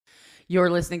You're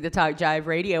listening to Talk Jive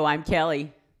Radio. I'm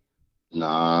Kelly.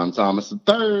 Nah, I'm Thomas the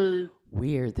Third.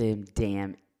 We're them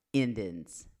damn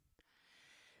Indians.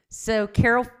 So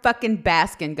Carol fucking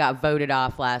Baskin got voted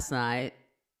off last night.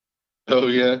 Oh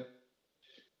yeah.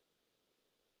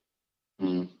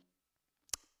 So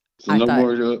no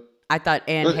more. I thought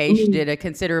Anne Heche did a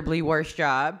considerably worse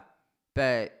job,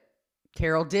 but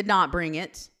Carol did not bring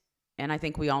it, and I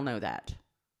think we all know that.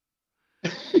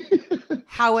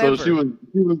 However, so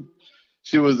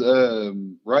she was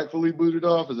rightfully booted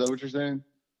off. Is that what you're saying?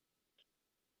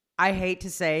 I hate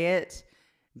to say it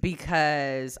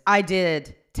because I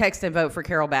did text and vote for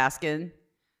Carol Baskin.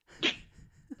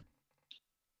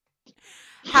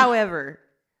 However,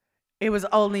 it was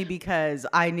only because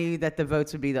I knew that the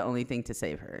votes would be the only thing to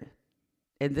save her.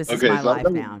 And this is my life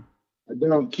now. I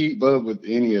don't keep up with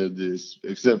any of this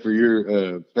except for your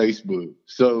Facebook.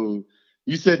 So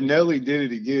you said Nelly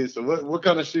did it again. So what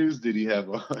kind of shoes did he have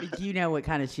on? You know what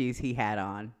kind of shoes he had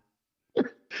on.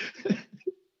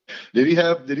 Did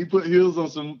he put heels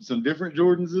on some different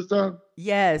Jordans this time?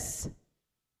 Yes.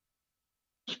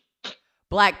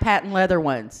 Black patent leather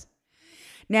ones.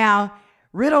 Now,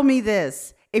 riddle me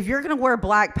this. If you're going to wear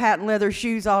black patent leather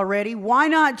shoes already, why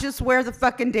not just wear the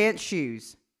fucking dance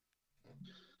shoes?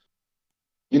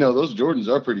 You know, those Jordans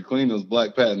are pretty clean, those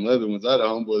black patent leather ones. I had a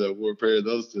homeboy that wore a pair of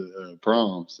those to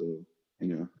prom, so, you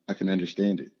know, I can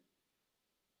understand it.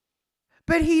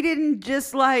 But he didn't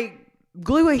just,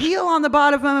 glue a heel on the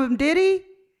bottom of them, did he?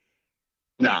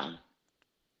 Nah.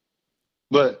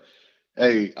 But,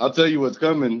 hey, I'll tell you what's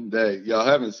coming that y'all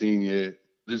haven't seen yet.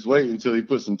 Just wait until he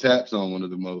puts some taps on one of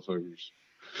the motherfuckers.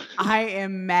 I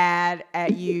am mad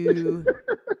at you.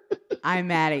 I'm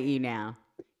mad at you now.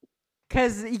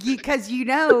 Because you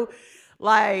know,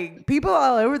 people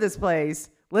all over this place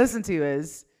listen to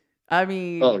us. I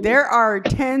mean, There are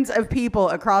tens of people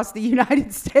across the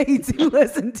United States who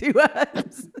listen to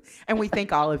us. And we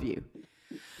thank all of you.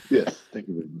 Yes, thank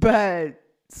you very much. But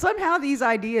somehow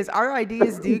our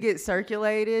ideas do get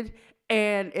circulated.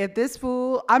 And if this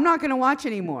fool, I'm not going to watch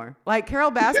anymore.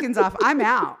 Carol Baskin's off. I'm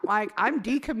out. I'm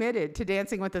decommitted to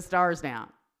Dancing with the Stars now.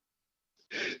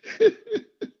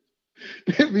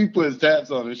 If he puts taps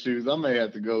on his shoes, I may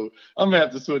have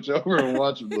to switch over and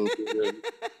watch a little bit.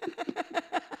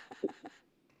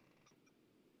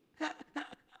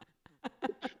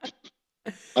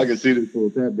 I can see this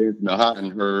fool tap dancing to Hot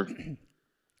and Her.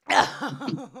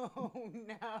 Oh,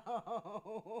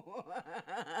 no.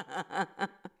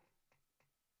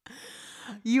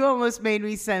 You almost made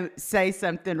me say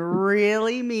something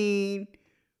really mean,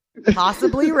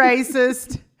 possibly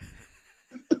racist,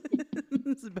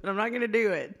 but I'm not going to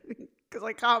do it because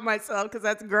I caught myself because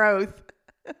that's growth.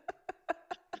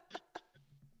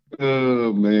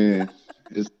 Oh, man.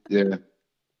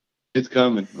 It's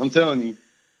coming. I'm telling you,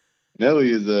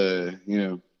 Nelly is is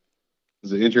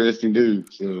an interesting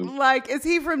dude. So, is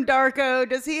he from Darko?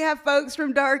 Does he have folks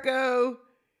from Darko?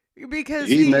 Because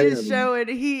he is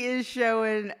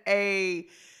showing a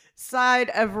side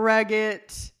of rugged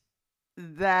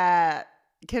that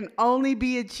can only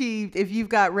be achieved if you've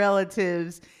got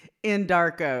relatives in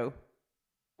Darko.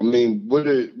 I mean, would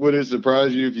it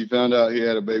surprise you if you found out he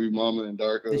had a baby mama in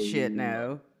Darko? The shit,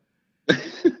 no.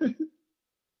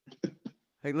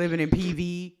 Living in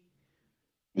PV.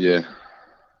 Yeah.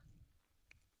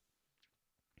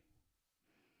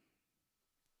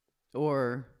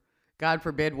 Or, God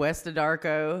forbid, west of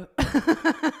Darko.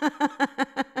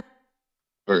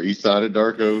 Or east side of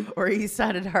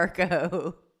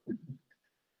Darko.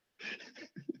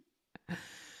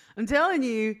 I'm telling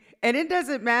you, and it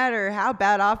doesn't matter how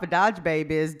bad off a Dodge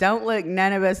babe is, don't look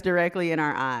none of us directly in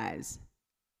our eyes.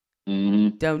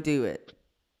 Mm-hmm. Don't do it.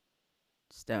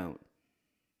 Just don't.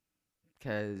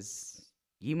 Because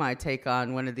you might take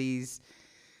on one of these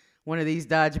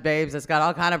Dodge babes that's got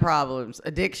all kind of problems,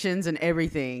 addictions and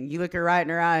everything. You look her right in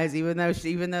her eyes,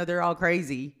 even though they're all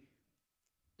crazy.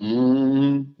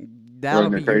 Mm-hmm. That'll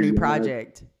be your new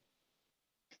project.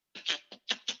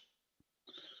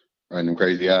 Right in them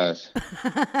crazy eyes.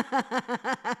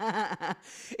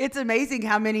 It's amazing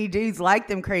how many dudes like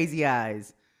them crazy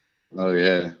eyes. Oh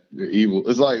yeah, they're evil.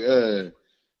 It's like the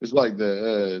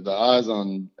eyes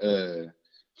on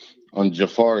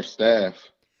Jafar's staff.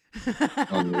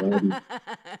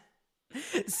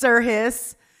 Sir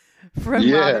Hiss from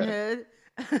Robin Hood.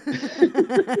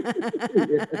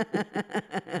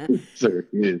 Sir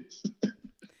Hiss.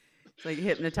 It's like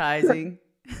hypnotizing.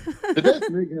 Did that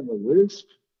snake have a lisp?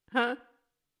 Huh?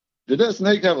 Did that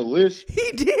snake have a lisp?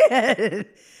 He did.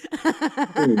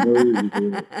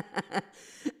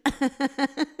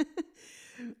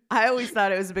 I always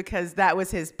thought it was because that was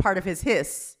his part of his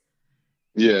hiss.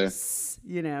 Yeah.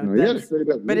 You know, No, he had a straight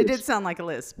up but it did lisp. sound like a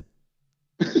lisp.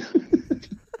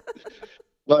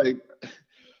 Like,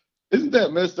 isn't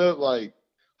that messed up? Like,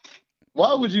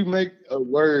 why would you make a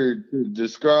word to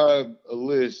describe a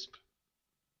lisp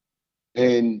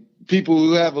and people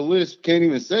who have a lisp can't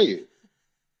even say it?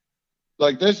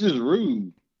 Like, that's just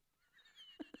rude.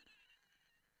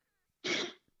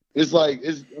 I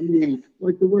mean,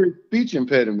 like the word speech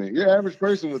impediment. Your average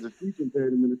person with a speech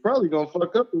impediment is probably gonna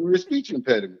fuck up the word speech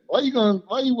impediment. Why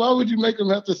would you make them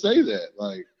have to say that?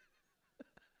 Like,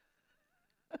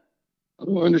 I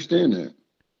don't understand that.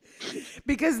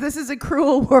 Because this is a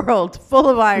cruel world full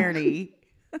of irony.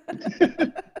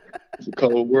 It's a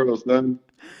cold world, son.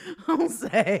 I'll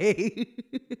say.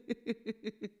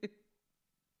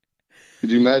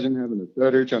 Could you imagine having a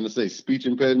stutter trying to say speech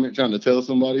impediment, trying to tell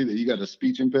somebody that you got a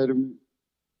speech impediment?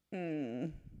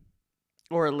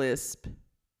 Or a lisp.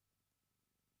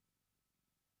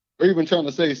 Or even trying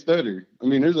to say stutter. I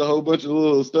mean, there's a whole bunch of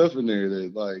little stuff in there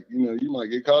that, like, you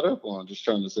might get caught up on just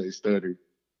trying to say stutter.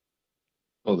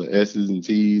 All the S's and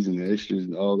T's and the extras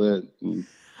and all that.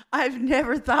 I've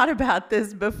never thought about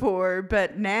this before,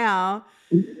 but now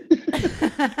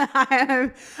I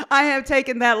have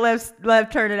taken that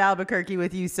left turn at Albuquerque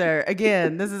with you, sir.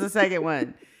 Again, this is the second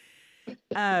one.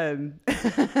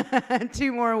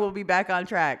 2 more, we'll be back on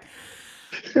track.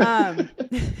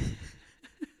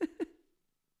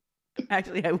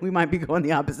 Actually, we might be going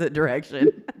the opposite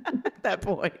direction at that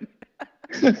point.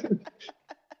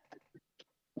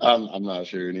 I'm not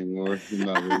sure anymore. I'm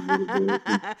not really good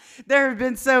at There have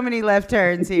been so many left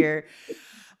turns here.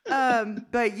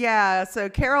 But yeah, so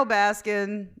Carole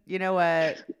Baskin, you know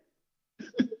what?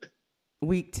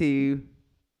 Week 2.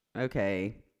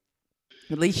 Okay.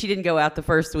 At least she didn't go out the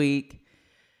first week.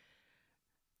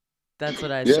 That's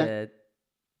what I said.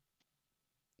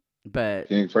 But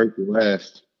can't first or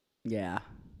last. Yeah.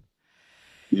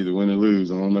 Either win or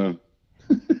lose. I don't know.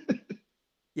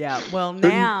 Yeah. Well,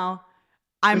 now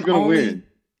I'm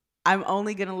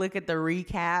only going to look at the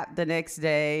recap the next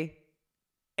day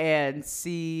and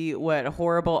see what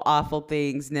horrible, awful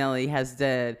things Nelly has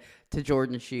done to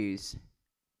Jordan's shoes.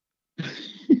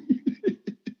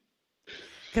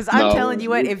 Because I'm telling you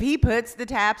what, if he puts the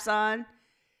taps on,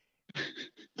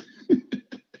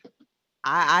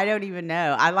 I don't even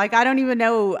know. I don't even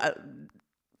know.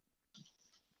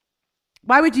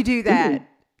 Why would you do that?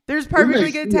 There's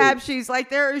perfectly good tap shoes. Like,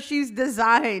 there are shoes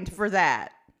designed for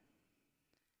that.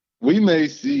 We may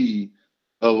see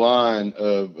a line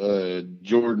of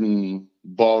Jordan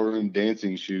ballroom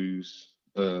dancing shoes.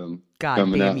 God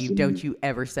damn you! Don't you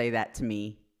ever say that to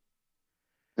me.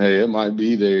 Hey, it might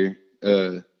be there.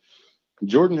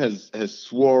 Jordan has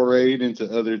soireed into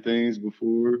other things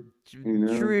before.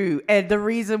 True. And the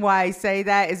reason why I say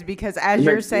that is because as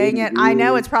you're saying it, I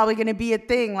know it's probably going to be a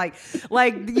thing. Like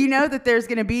that there's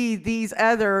going to be these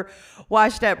other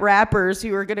washed up rappers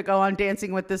who are going to go on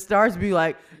Dancing with the Stars and be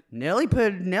like, Nelly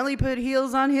put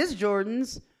heels on his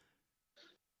Jordans.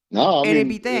 No, it'd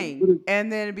be thing.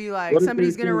 And then it'd be like,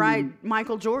 somebody's going to write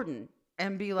Michael Jordan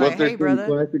and be like, hey,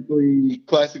 brother.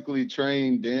 Classically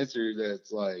trained dancer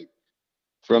that's like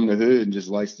from the hood and just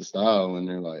likes the style, and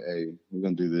they're like, hey, we're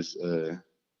gonna do this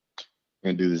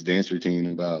dance routine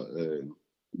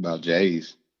about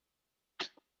Jays.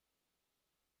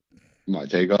 Might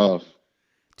take off.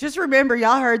 Just remember,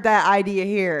 y'all heard that idea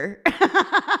here.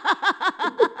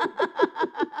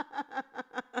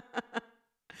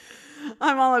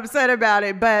 I'm all upset about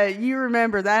it, but you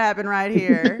remember that happened right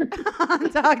here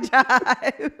on Talk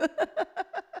Jive.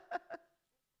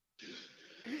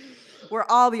 Where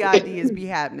all the ideas be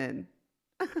happening.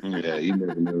 Yeah, you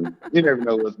never know. You never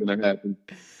know what's gonna happen.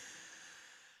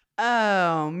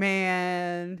 Oh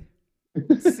man.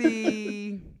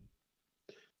 See,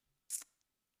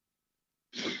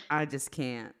 I just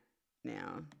can't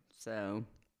now. So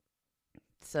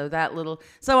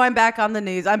I'm back on the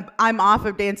news. I'm off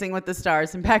of Dancing with the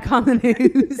Stars and back on the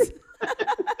news.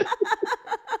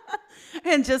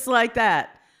 And just like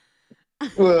that.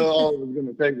 Well, all it was going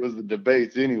to take was the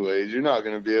debates anyways. You're not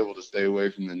going to be able to stay away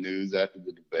from the news after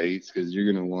the debates because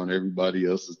you're going to want everybody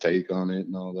else's take on it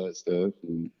and all that stuff,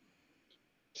 and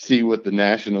see what the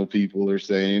national people are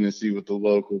saying and see what the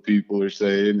local people are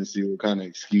saying and see what kind of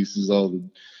excuses all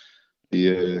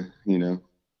the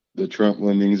Trump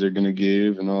lemmings are going to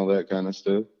give and all that kind of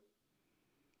stuff.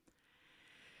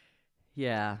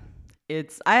 Yeah.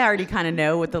 I already kind of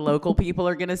know what the local people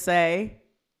are going to say.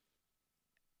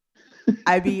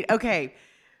 I mean, okay,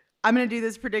 I'm going to do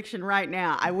this prediction right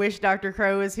now. I wish Dr.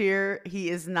 Crow was here. He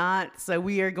is not. So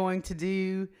we are going to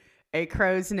do a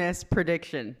crow's nest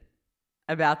prediction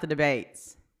about the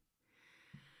debates.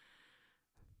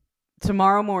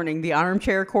 tomorrow morning, the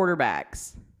armchair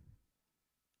quarterbacks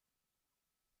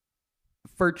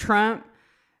for Trump,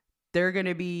 they're going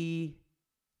to be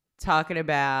talking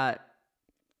about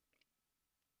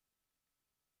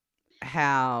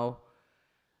how,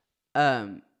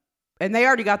 and they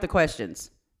already got the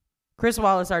questions. Chris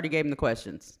Wallace already gave them the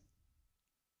questions.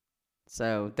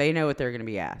 So they know what they're going to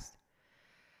be asked.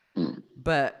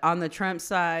 But on the Trump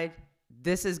side,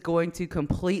 this is going to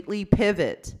completely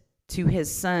pivot to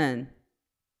his son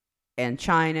and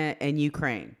China and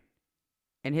Ukraine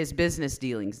and his business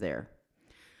dealings there.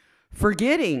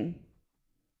 Forgetting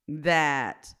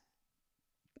that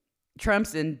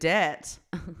Trump's in debt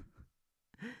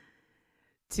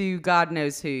to God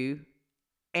knows who,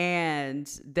 and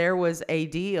there was a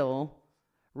deal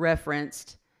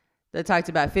referenced that talked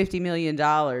about $50 million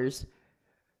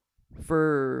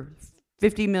for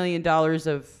 $50 million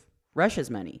of Russia's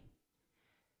money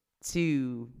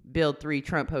to build 3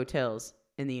 Trump hotels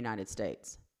in the United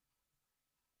States.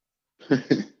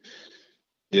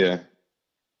 Yeah.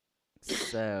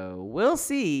 So we'll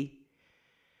see.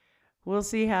 We'll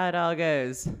see how it all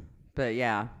goes. But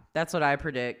yeah, that's what I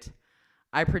predict.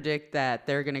 I predict that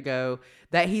they're going to go,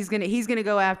 that he's going to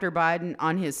go after Biden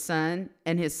on his son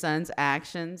and his son's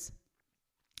actions.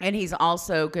 And he's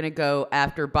also going to go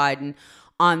after Biden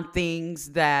on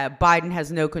things that Biden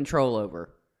has no control over.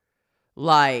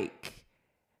 Like,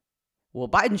 well,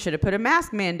 Biden should have put a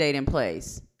mask mandate in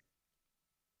place.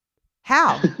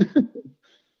 How?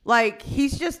 Like,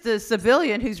 he's just a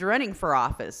civilian who's running for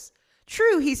office.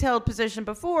 True, he's held position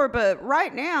before, but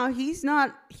right now he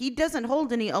doesn't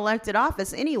hold any elected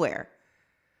office anywhere.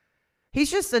 He's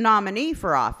just a nominee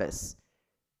for office.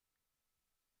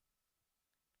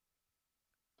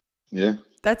 Yeah.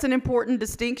 That's an important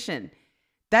distinction.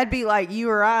 That'd be like you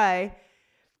or I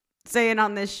saying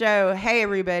on this show, hey,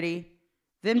 everybody,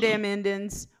 them damn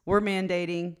Indians, we're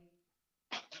mandating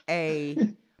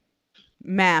a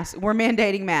mask. We're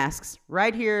mandating masks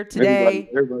right here today.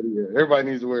 Everybody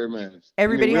needs to wear a mask.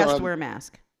 Everybody has to wear a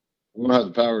mask. We don't have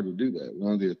the power to do that. We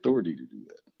don't have the authority to do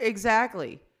that.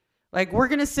 Exactly. Like, we're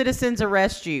going to citizens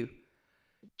arrest you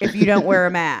if you don't wear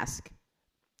a mask.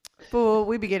 Fool,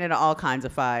 we be getting into all kinds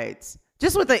of fights.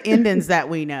 Just with the Indians that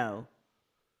we know.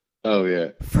 Oh, yeah.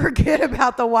 Forget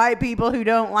about the white people who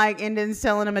don't like Indians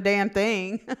telling them a damn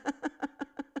thing.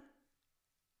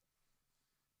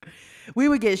 We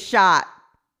would get shot.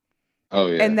 Oh,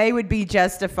 yeah. And they would be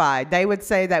justified. They would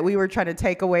say that we were trying to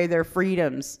take away their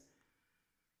freedoms.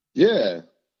 Yeah.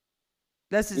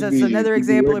 That's another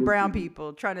example of brown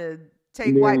people trying to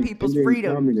take white people's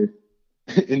freedom.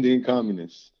 Indian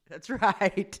communists. That's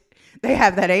right. They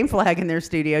have that AIM flag in their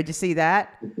studio. Did you see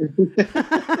that?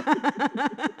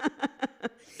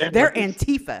 They're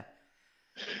Antifa.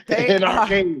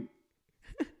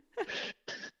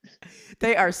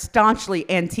 They are staunchly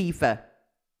Antifa.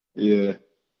 Yeah.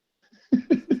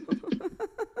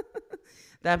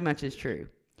 That much is true.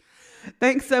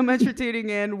 Thanks so much for tuning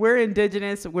in. We're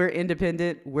indigenous. We're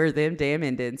independent. We're them damn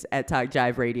Indians at Talk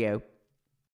Jive Radio.